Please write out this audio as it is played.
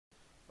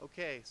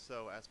Okay,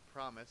 so as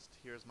promised,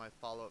 here's my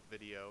follow-up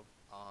video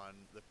on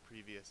the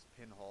previous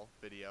Pinhole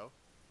video.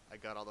 I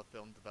got all the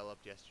film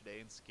developed yesterday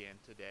and scanned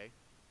today,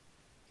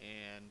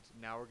 and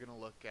now we're going to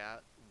look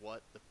at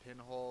what the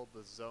pinhole,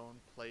 the zone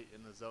plate,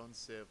 and the zone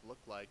sieve look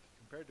like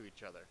compared to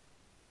each other.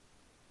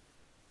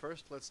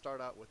 First, let's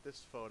start out with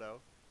this photo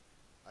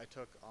I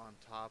took on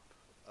top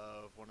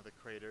of one of the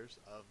craters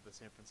of the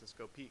San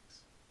Francisco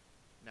peaks.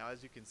 Now,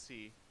 as you can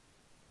see,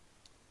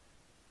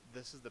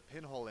 this is the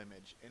pinhole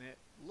image, and it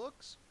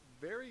looks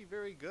very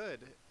good.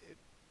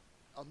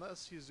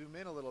 Unless you zoom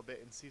in a little bit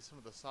and see some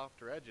of the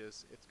softer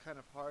edges, it's kind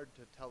of hard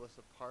to tell this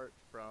apart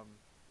from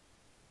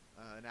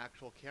an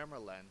actual camera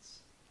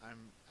lens. I'm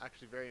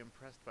actually very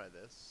impressed by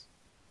this.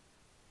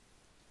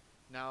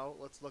 Now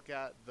let's look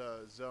at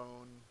the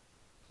zone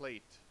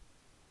plate.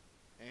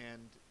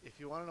 And if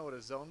you want to know what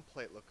a zone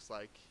plate looks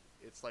like,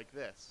 it's like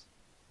this.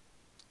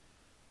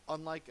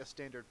 Unlike a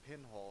standard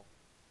pinhole,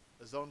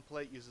 a zone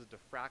plate uses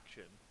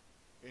diffraction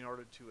in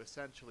order to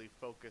essentially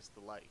focus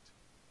the light.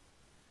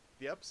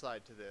 The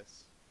upside to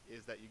this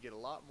is that you get a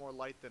lot more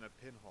light than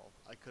a pinhole.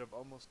 I could have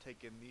almost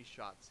taken these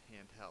shots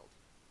handheld.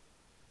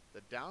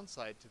 The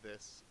downside to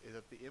this is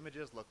that the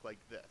images look like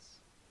this.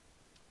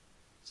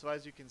 So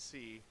as you can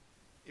see,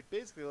 it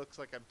basically looks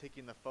like I'm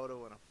taking the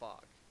photo in a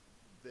fog.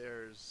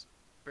 There's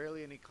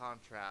barely any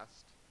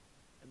contrast,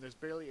 and there's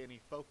barely any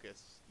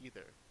focus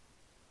either.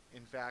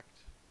 In fact,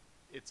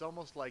 it's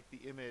almost like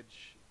the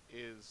image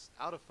is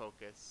out of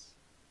focus,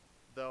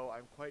 though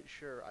I'm quite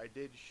sure I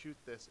did shoot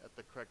this at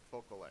the correct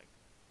focal length.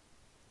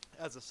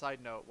 As a side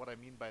note, what I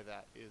mean by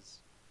that is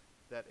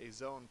that a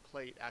zone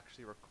plate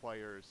actually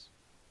requires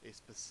a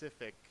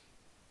specific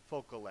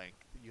focal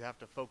length. You have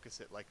to focus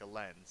it like a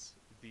lens.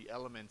 The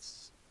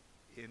elements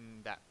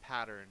in that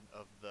pattern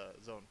of the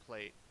zone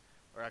plate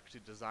are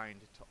actually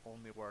designed to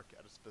only work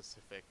at a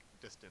specific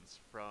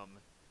distance from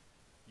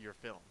your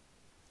film.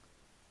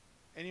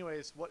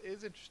 Anyways, what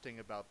is interesting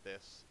about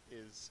this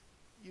is,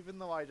 even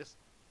though I just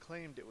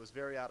claimed it was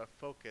very out of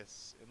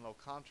focus in low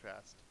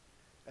contrast,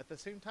 at the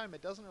same time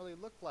it doesn't really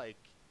look like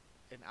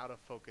an out of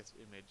focus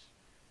image.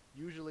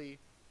 Usually,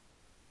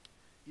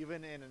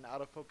 even in an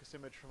out of focus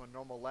image from a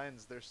normal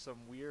lens, there's some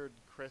weird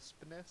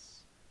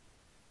crispness.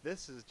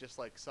 This is just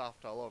like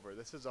soft all over.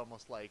 This is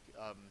almost like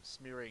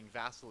smearing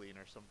Vaseline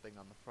or something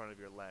on the front of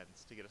your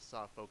lens to get a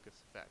soft focus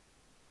effect.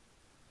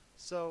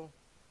 So,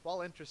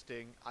 while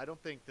interesting, I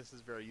don't think this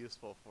is very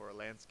useful for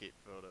landscape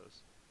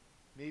photos.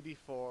 Maybe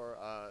for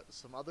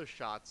some other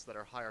shots that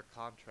are higher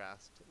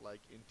contrast,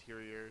 like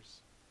interiors,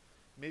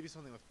 maybe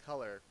something with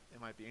color, it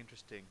might be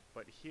interesting,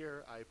 but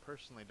here I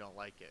personally don't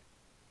like it.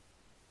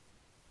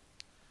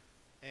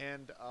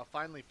 And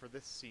finally, for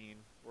this scene,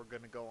 we're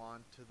going to go on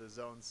to the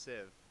zone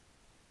sieve.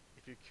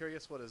 If you're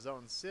curious what a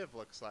zone sieve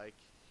looks like,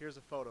 here's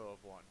a photo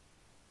of one.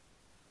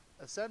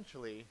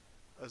 Essentially,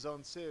 a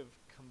zone sieve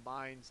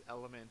combines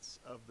elements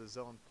of the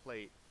zone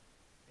plate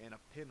and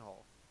a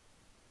pinhole.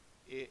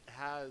 It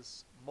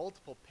has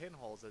multiple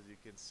pinholes, as you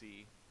can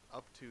see,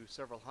 up to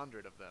several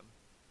hundred of them,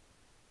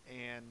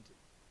 and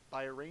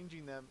by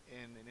arranging them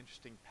in an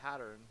interesting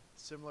pattern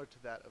similar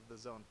to that of the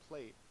zone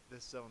plate,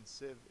 this zone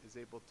sieve is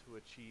able to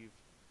achieve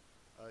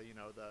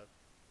the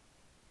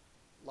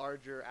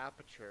larger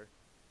aperture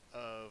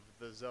of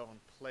the zone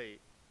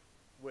plate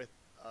with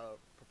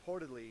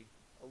purportedly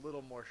a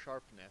little more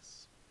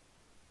sharpness.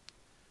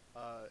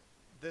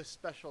 This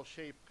special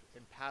shape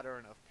and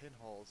pattern of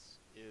pinholes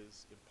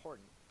is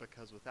important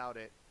because without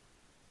it,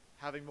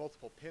 having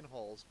multiple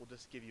pinholes will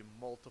just give you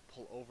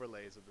multiple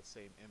overlays of the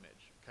same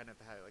image, kind of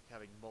like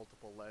having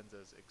multiple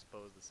lenses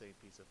expose the same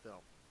piece of film.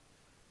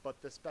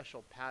 But this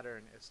special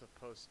pattern is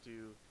supposed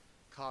to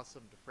cause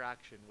some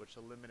diffraction, which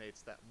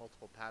eliminates that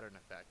multiple pattern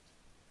effect.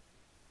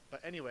 But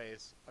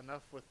anyways,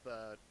 enough with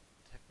the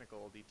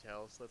technical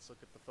details. Let's look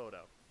at the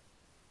photo.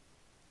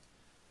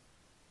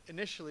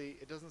 Initially,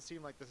 it doesn't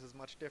seem like this is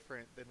much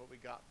different than what we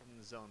got from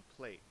the zone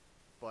plate,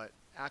 but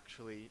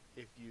actually,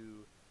 if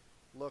you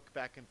look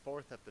back and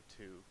forth at the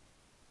two,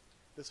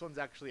 this one's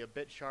actually a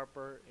bit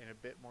sharper and a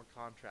bit more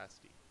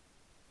contrasty.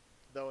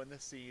 Though in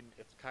this scene,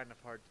 it's kind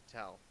of hard to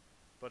tell.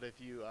 But if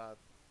you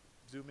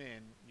zoom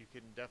in, you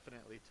can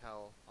definitely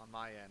tell on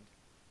my end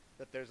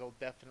that there's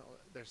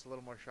a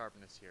little more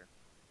sharpness here.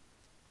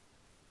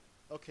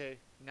 Okay,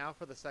 now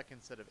for the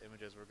second set of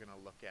images we're going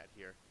to look at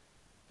here.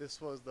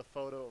 This was the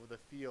photo of the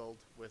field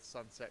with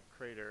Sunset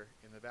Crater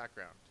in the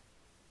background.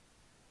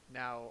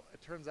 Now,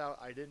 it turns out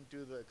I didn't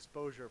do the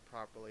exposure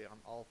properly on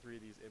all three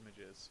of these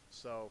images,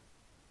 so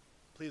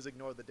please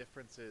ignore the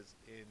differences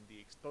in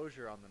the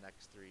exposure on the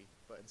next three,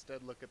 but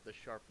instead look at the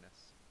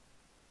sharpness.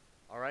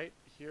 Alright,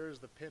 here's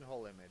the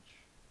pinhole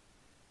image.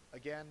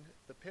 Again,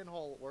 the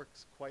pinhole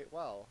works quite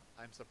well.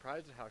 I'm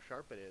surprised at how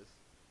sharp it is,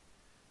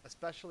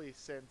 especially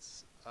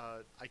since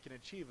I can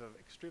achieve an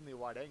extremely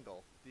wide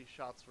angle. These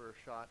shots were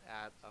shot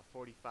at a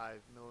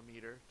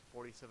 45mm to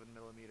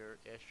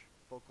 47mm-ish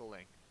focal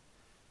length,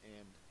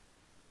 and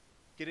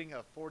getting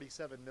a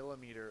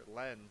 47mm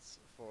lens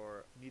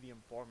for medium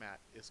format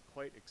is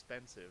quite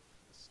expensive,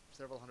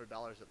 several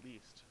 $100s at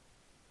least.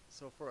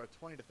 So for a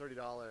 $20 to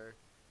 $30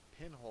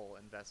 pinhole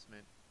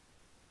investment,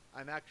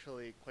 I'm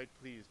actually quite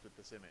pleased with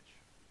this image.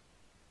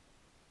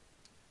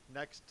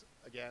 Next,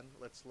 again,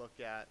 let's look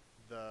at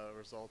the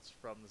results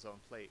from the zone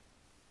plate.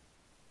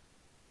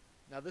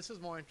 Now this is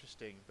more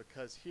interesting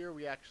because here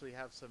we actually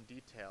have some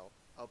detail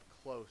up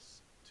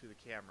close to the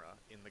camera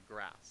in the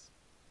grass.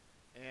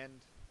 And,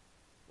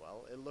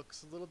 well, it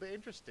looks a little bit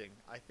interesting.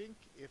 I think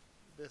if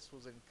this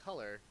was in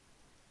color,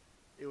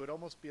 it would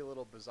almost be a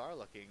little bizarre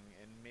looking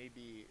and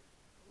maybe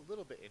a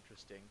little bit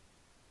interesting.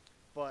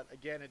 But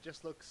again, it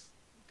just looks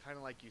kind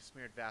of like you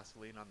smeared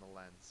Vaseline on the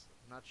lens.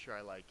 I'm not sure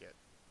I like it.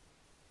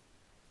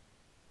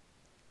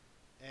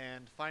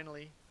 And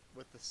finally,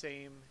 with the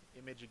same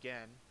image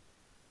again,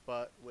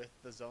 but with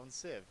the zone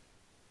sieve.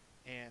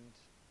 And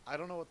I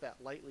don't know what that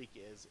light leak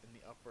is in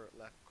the upper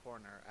left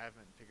corner. I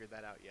haven't figured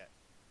that out yet.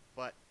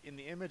 But in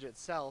the image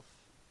itself,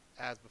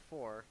 as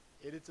before,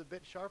 it is a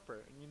bit sharper.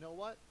 And you know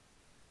what?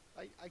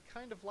 I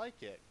kind of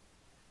like it.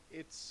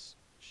 It's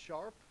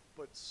sharp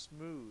but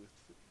smooth,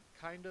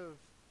 kind of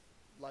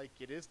like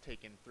it is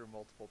taken through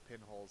multiple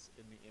pinholes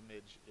in the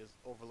image is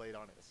overlaid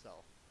on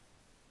itself.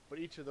 But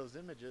each of those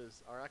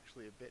images are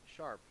actually a bit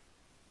sharp.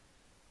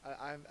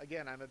 I'm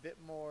a bit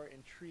more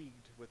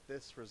intrigued with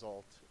this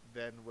result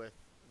than with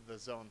the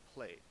zone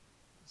plate.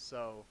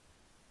 So,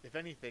 if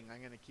anything, I'm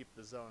going to keep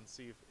the zone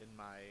sieve in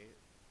my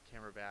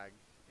camera bag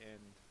and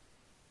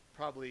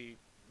probably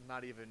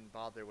not even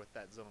bother with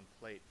that zone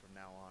plate from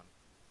now on.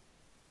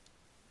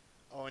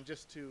 Oh, and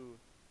just to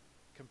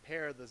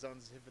compare the zone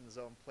sieve and the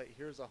zone plate,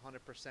 here's a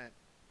 100%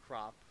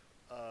 crop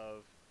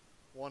of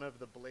one of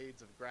the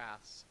blades of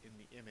grass in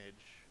the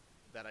image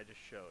that I just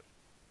showed.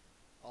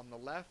 On the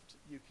left,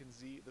 you can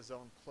see the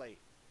zone plate,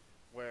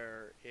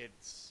 where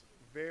it's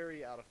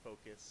very out of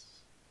focus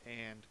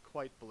and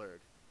quite blurred.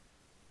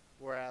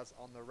 Whereas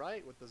on the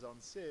right, with the zone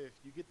sieve,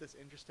 you get this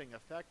interesting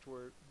effect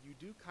where you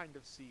do kind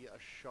of see a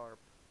sharp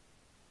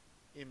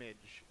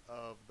image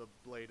of the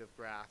blade of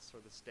grass or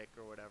the stick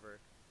or whatever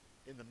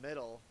in the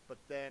middle, but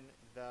then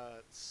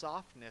the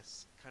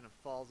softness kind of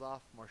falls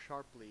off more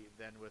sharply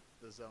than with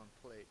the zone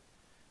plate.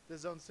 The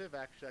zone sieve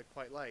actually I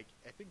quite like.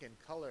 I think in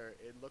color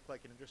it looked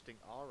like an interesting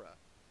aura.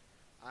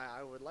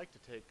 I would like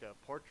to take a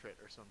portrait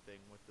or something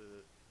with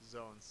the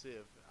zone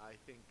sieve. I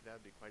think that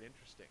would be quite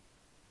interesting.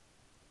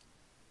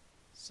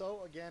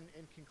 So again,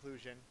 in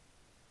conclusion,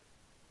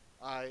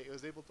 I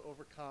was able to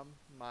overcome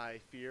my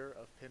fear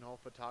of pinhole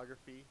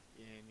photography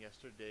in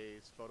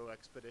yesterday's photo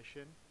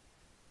expedition,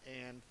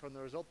 and from the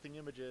resulting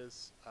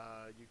images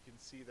you can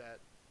see that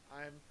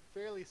I'm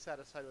fairly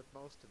satisfied with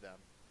most of them.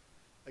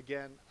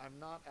 Again, I'm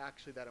not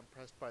actually that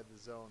impressed by the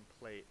zone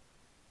plate.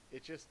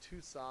 It's just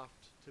too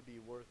soft to be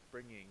worth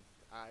bringing.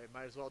 I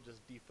might as well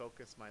just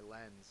defocus my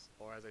lens,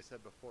 or as I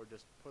said before,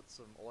 just put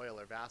some oil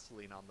or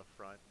Vaseline on the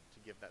front to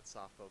give that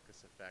soft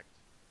focus effect.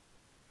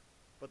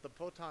 But the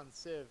Photon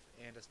sieve,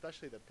 and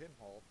especially the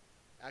pinhole,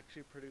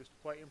 actually produced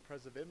quite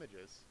impressive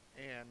images,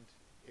 and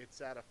it's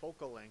at a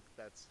focal length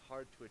that's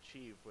hard to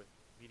achieve with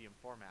medium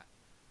format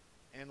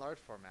and large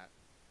format.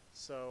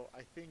 So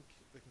I think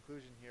the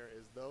conclusion here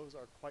is those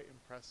are quite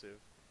impressive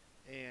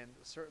and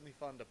certainly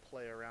fun to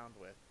play around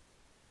with.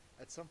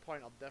 At some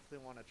point I'll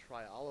definitely want to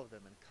try all of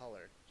them in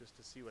color just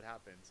to see what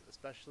happens,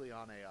 especially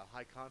on a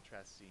high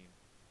contrast scene,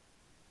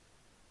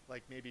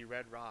 like maybe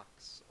red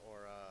rocks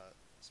or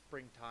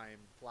springtime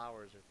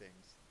flowers or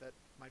things. That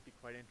might be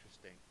quite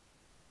interesting.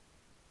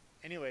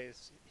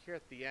 Anyways, here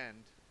at the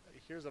end,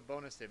 here's a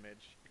bonus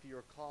image. If you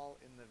recall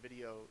in the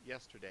video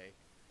yesterday,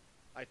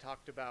 I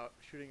talked about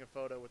shooting a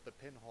photo with the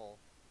pinhole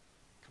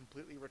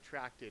completely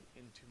retracted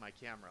into my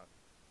camera.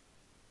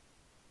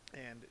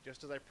 And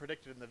just as I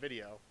predicted in the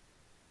video,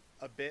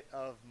 a bit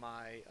of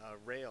my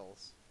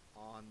rails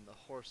on the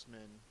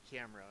Horseman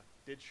camera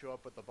did show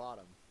up at the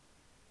bottom.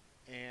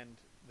 And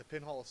the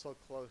pinhole is so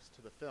close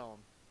to the film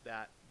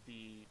that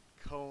the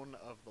cone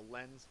of the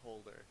lens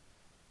holder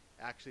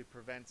actually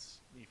prevents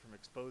me from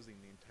exposing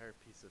the entire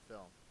piece of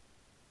film,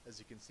 as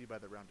you can see by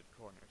the rounded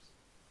corners.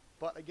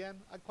 But again,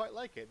 I quite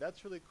like it.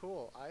 That's really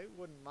cool. I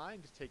wouldn't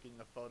mind taking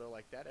a photo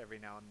like that every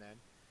now and then.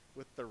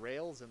 With the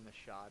rails in the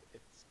shot,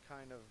 it's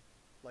kind of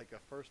like a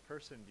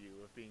first-person view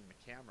of being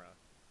the camera.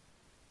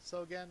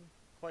 So again,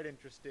 quite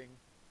interesting.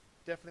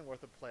 Definitely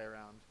worth a play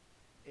around.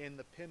 And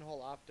the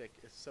pinhole optic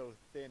is so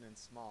thin and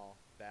small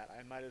that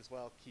I might as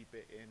well keep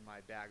it in my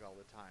bag all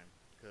the time,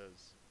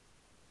 because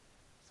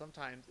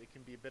sometimes it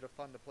can be a bit of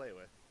fun to play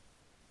with.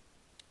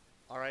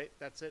 Alright,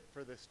 that's it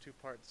for this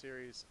two-part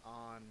series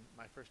on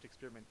my first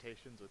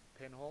experimentations with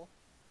pinhole.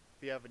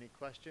 If you have any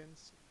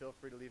questions, feel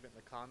free to leave it in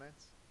the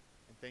comments,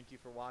 and thank you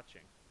for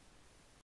watching.